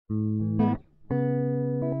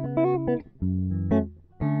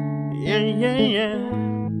Yeah, yeah, yeah.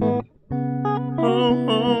 Oh,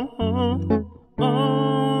 oh, oh,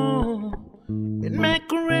 oh. In my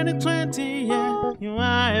current 20, yeah, you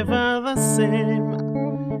are ever the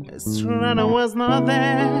same. It's true that I was not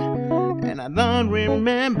there, and I don't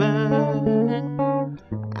remember.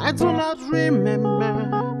 I do not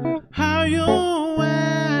remember how you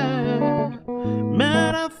were,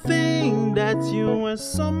 but I think that you were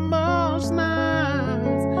so much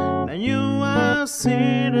nice. Now you are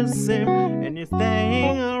still the same, and you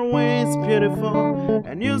staying always beautiful,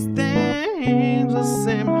 and you staying the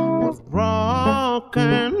same. Was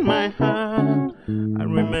broken my heart. I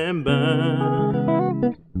remember.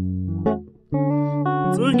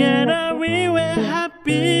 Together we were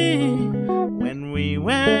happy when we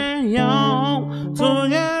were young.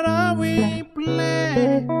 Together we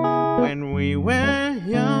play when we were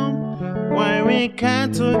young. Why we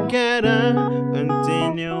can't together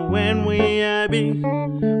continue when we are big?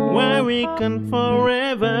 Why we can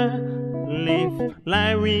forever live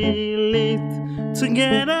like we lived?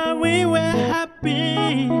 Together we were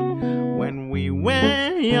happy when we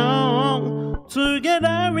were young.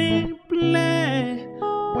 Together we play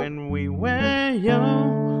when we were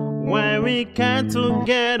young. Why we can't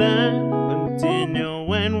together continue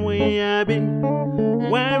when we are big?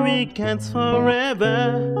 Why we can't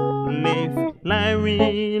forever live like we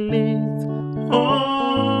lived? Oh,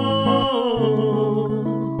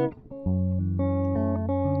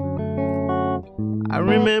 I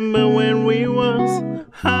remember when we was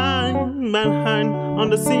hand by hand on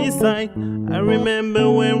the seaside. I remember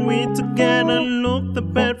when we together looked the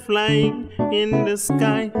bird flying in the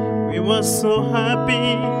sky. We were so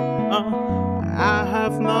happy. Oh, I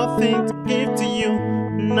have nothing to give to you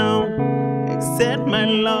now except my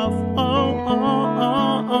love. Oh, oh,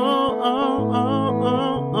 oh, oh, oh, oh,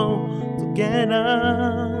 oh, oh. Together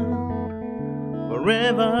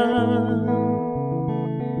forever.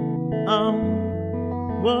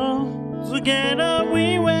 Well, together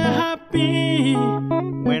we were happy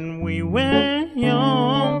when we were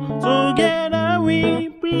young. Together we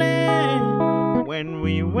play when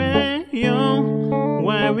we were young.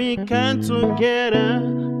 Why we can't together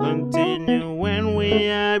continue when we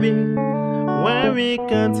are big? Why we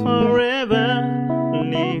can't forever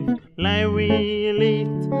live like we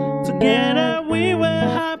lived? Together we were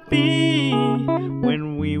happy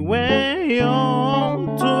when we were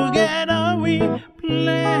young. Together we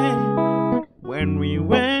play when we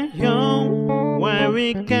were young. Why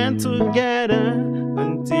we can't together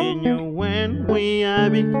continue when we are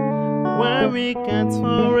big? Why we can't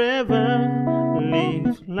forever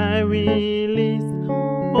live like we lived?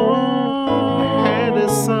 Oh, I heard the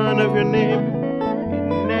sound of your name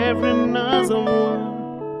in every nozzle word.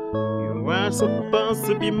 You are supposed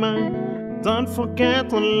to be mine. Don't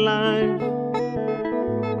forget on life.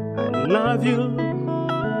 I love you.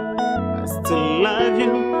 I still love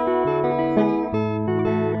you.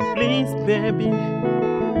 Please, baby,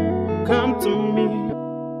 come to me.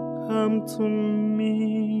 Come to me.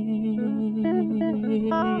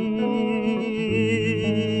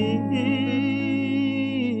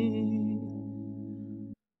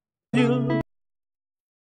 You